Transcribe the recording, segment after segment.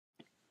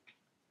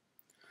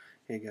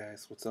Hey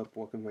guys, what's up?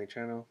 Welcome to my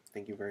channel.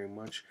 Thank you very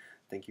much.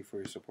 Thank you for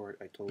your support.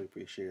 I totally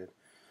appreciate it.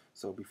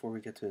 So before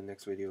we get to the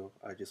next video,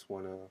 I just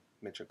want to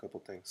mention a couple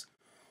things.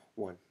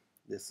 One,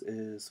 this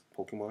is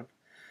Pokemon.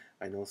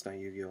 I know it's not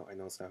Yu-Gi-Oh! I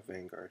know it's not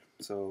Vanguard.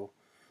 So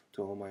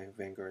to all my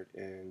Vanguard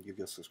and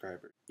Yu-Gi-Oh!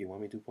 Subscribers, do you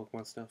want me to do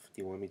Pokemon stuff?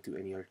 Do you want me to do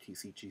any other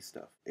TCG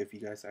stuff? If you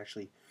guys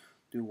actually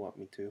do want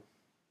me to,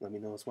 let me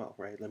know as well,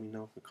 right? Let me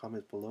know in the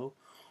comments below,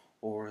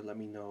 or let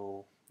me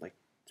know like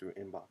through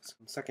inbox.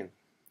 Second,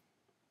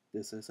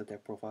 this is a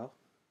deck profile.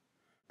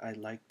 I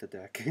like the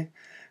deck,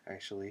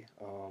 actually.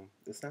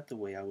 It's not the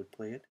way I would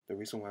play it. The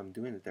reason why I'm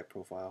doing the deck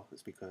profile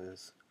is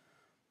because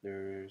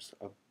there's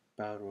a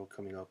battle road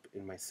coming up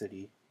in my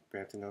city,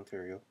 Brampton,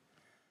 Ontario,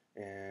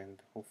 and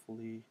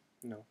hopefully,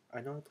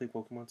 I know I play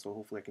Pokemon, so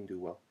hopefully I can do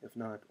well. If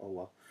not, oh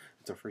well.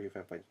 It's a free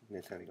event by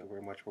Nintendo. Thank you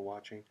very much for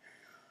watching,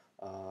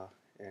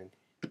 and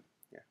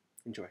yeah,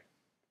 enjoy.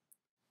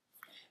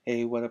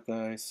 Hey, what up,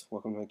 guys?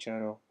 Welcome to my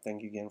channel.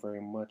 Thank you again very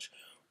much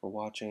for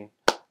watching.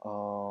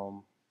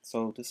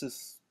 So this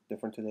is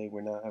different today.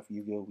 We're not have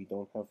Yu-Gi-Oh! We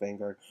don't have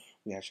Vanguard.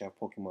 We actually have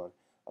Pokemon.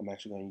 I'm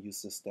actually going to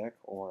use this deck,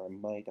 or I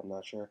might, I'm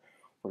not sure,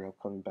 for the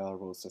upcoming Battle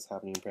Roads that's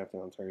happening in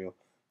Brampton, Ontario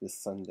this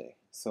Sunday.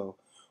 So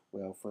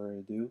without further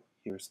ado,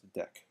 here's the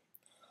deck.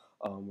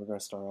 We're going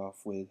to start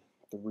off with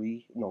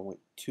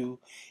two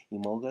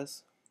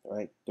Emolgas.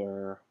 Right,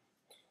 they're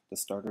the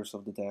starters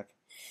of the deck.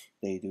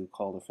 They do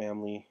Call the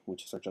Family,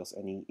 which is just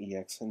any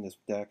EX in this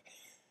deck,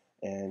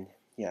 and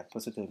yeah,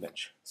 puts it to the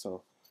bench.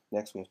 So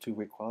next we have two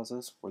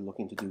Rayquazas. We're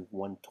looking to do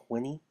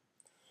 120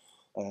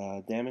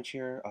 damage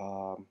here.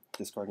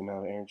 Discarding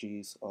amount of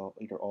energies,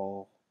 either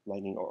all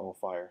lightning or all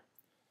fire.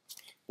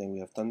 Then we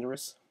have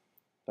Thundurus.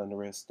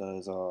 Thundurus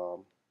does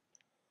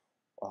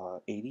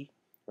 80,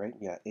 right?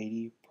 Yeah,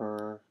 80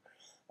 per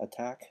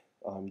attack.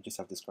 You just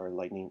have to discard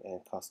lightning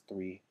and cost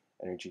 3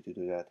 energy to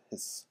do that.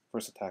 His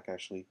first attack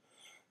actually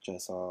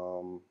just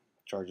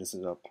charges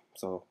it up.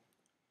 So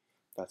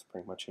that's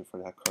pretty much it for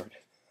that card.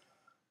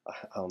 I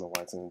don't know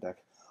why it's in the deck.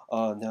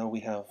 Now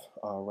we have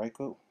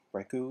Raikou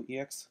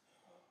EX.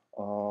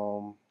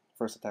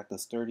 First attack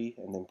does 30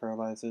 and then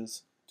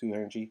paralyzes 2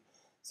 energy.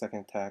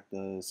 Second attack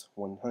does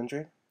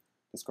 100.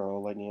 Discard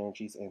all lightning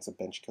energies, and it's a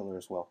bench killer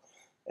as well.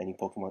 Any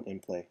Pokemon in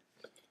play.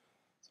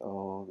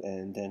 So,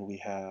 and then we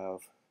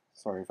have,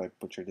 sorry if I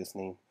butchered this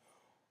name,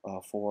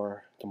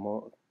 4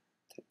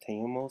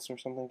 Teamos or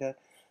something like that.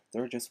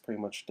 They're just pretty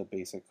much the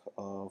basic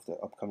of the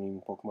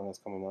upcoming Pokemon that's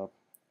coming up.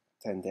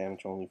 10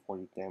 damage, only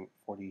 40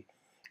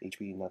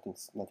 HP, nothing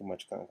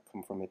much gonna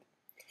come from it.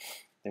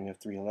 Then we have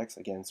 3 LX.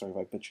 Again, sorry if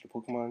I butchered the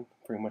Pokemon.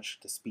 Pretty much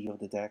the speed of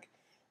the deck.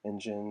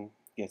 Engine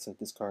gets a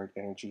discard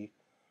energy,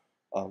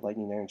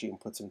 lightning energy, and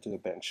puts it into the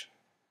bench.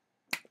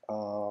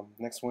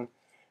 Next one,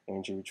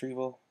 energy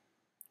retrieval.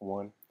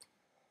 1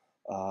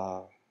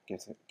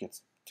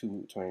 gets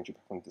two energy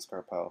back from the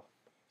discard pile.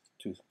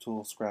 2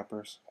 tool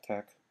scrappers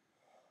attack.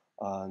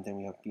 And then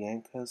we have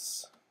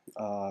Bianca's,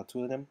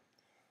 2 of them.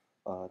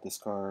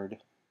 Discard.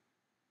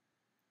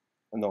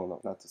 No,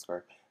 not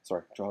discard.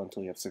 Sorry, draw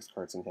until you have 6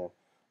 cards in hand.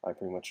 I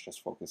pretty much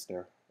just focus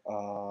there.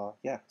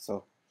 Yeah,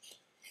 so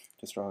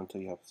just draw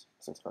until you have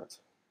 6 cards.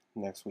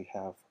 Next we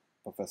have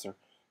Professor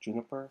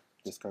Juniper.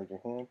 Discard your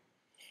hand,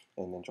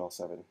 and then draw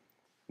 7.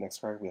 Next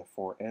card we have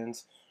 4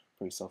 ends.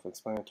 Pretty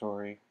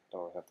self-explanatory.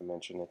 Don't have to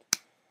mention it.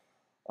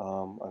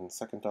 On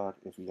second thought,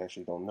 if you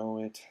actually don't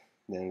know it,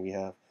 then we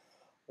have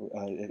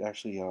it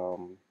actually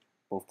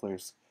both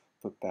players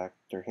put back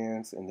their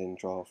hands and then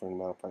draw for the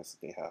amount of prizes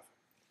they have.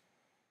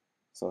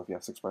 So if you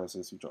have 6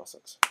 prizes, you draw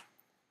 6.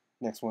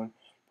 Next one,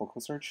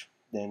 Pokemon Search.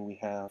 Then we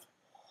have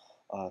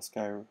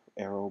Sky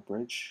Arrow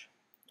Bridge,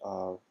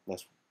 one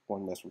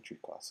less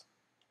retreat class.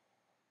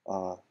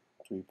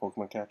 3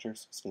 Pokemon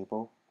Catchers,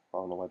 staple. I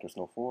don't know why there's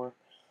no 4.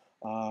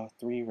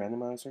 3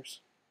 Randomizers,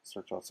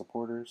 search out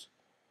supporters.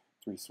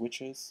 3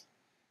 Switches.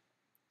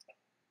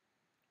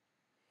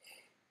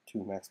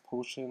 2 Max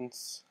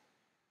Potions.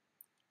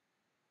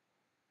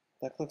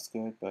 That looks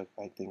good, but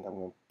I think I'm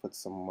going to put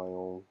some of my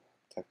own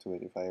tech to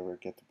it if I ever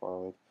get to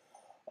borrow it.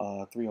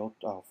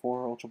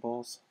 4 Ultra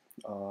Balls.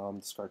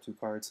 Discard 2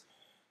 cards.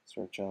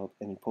 Search out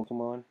any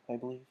Pokemon, I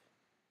believe.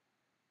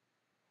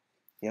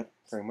 Yep,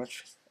 very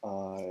much.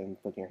 And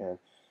put in your hand.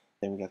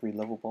 Then we got 3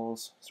 Level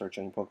Balls. Search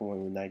any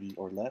Pokemon with 90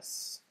 or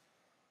less.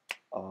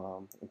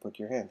 And put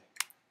your hand.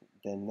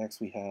 Then next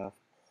we have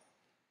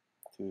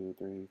 2,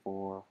 3,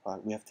 4, 5.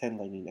 We have 10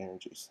 lightning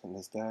energies in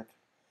this deck.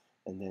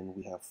 And then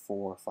we have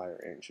 4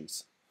 fire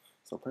energies.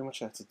 So pretty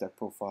much that's the deck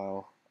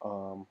profile.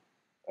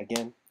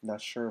 Again,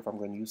 not sure if I'm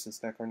going to use this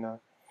deck or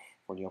not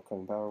for the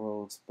upcoming Battle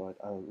Roads, but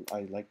I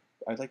like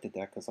the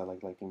deck because I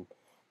like liking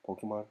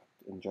Pokemon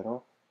in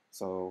general.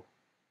 So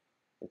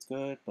it's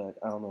good, but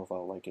I don't know if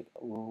I'll like it.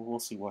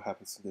 We'll see what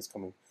happens this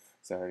coming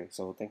Saturday.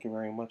 So thank you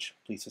very much.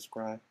 Please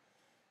subscribe,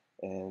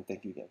 and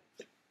thank you again.